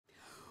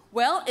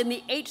Well, in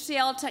the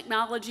HCL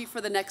Technology for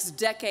the Next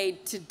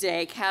Decade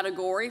Today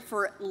category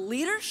for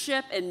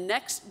Leadership in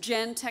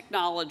Next-Gen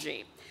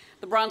Technology,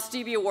 the Bronze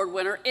Stevie Award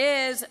winner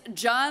is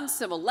John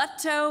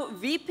Civiletto,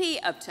 VP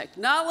of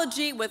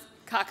Technology with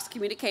Cox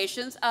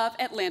Communications of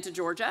Atlanta,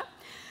 Georgia.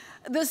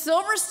 The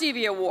Silver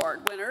Stevie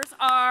Award winners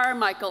are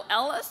Michael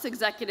Ellis,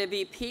 Executive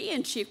VP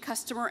and Chief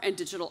Customer and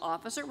Digital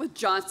Officer with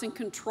Johnson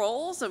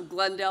Controls of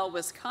Glendale,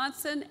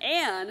 Wisconsin,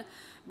 and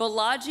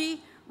Balaji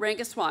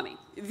Rangaswamy,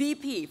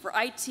 VP for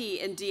IT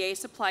and DA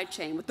Supply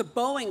Chain with the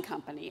Boeing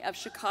Company of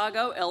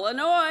Chicago,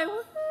 Illinois.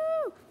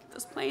 Woohoo!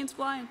 Those planes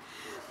flying.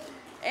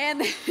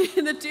 And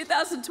the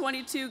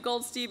 2022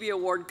 Gold Stevie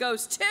Award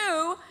goes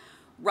to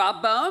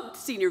Rob Bone,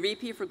 Senior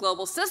VP for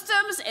Global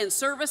Systems and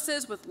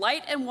Services with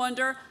Light &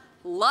 Wonder,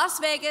 Las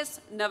Vegas,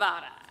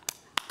 Nevada.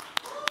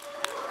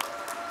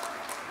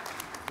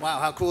 Wow,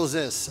 how cool is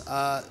this?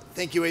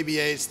 Thank you,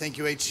 ABAs. Thank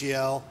you,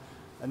 HCL.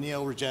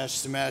 Anil,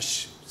 Rajesh,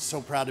 Sumesh, so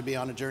proud to be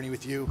on a journey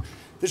with you.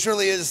 This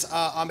really is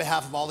on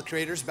behalf of all the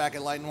creators back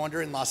at Light &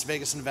 Wonder in Las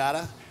Vegas,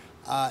 Nevada,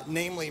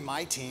 namely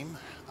my team,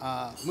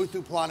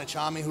 Muthu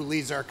Planachami, who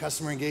leads our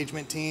customer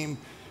engagement team,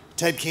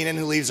 Ted Keenan,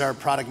 who leads our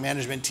product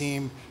management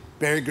team,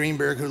 Barry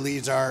Greenberg, who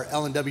leads our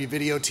L&W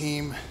video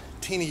team,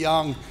 Tina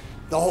Young,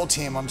 the whole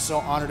team. I'm so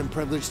honored and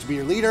privileged to be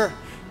your leader.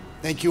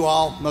 Thank you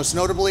all. Most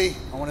notably,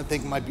 I want to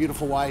thank my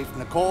beautiful wife,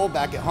 Nicole,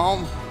 back at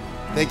home.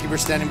 Thank you for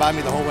standing by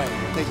me the whole way.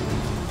 Thank you.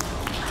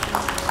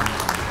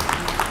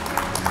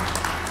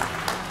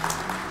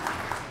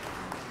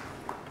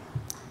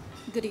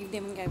 Good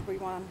evening,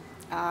 everyone.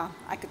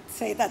 I could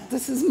say that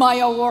this is my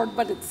award,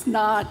 but it's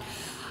not.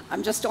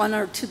 I'm just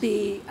honored to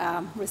be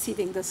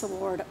receiving this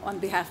award on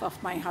behalf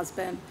of my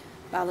husband,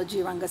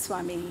 Balaji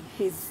Rangaswamy.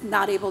 He's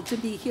not able to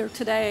be here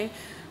today,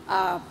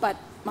 but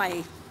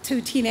my two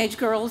teenage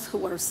girls who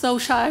were so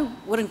shy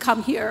wouldn't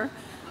come here.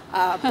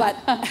 But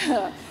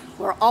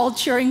we're all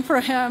cheering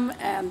for him,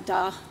 and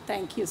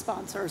thank you,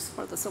 sponsors,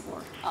 for this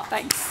award.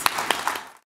 Thanks.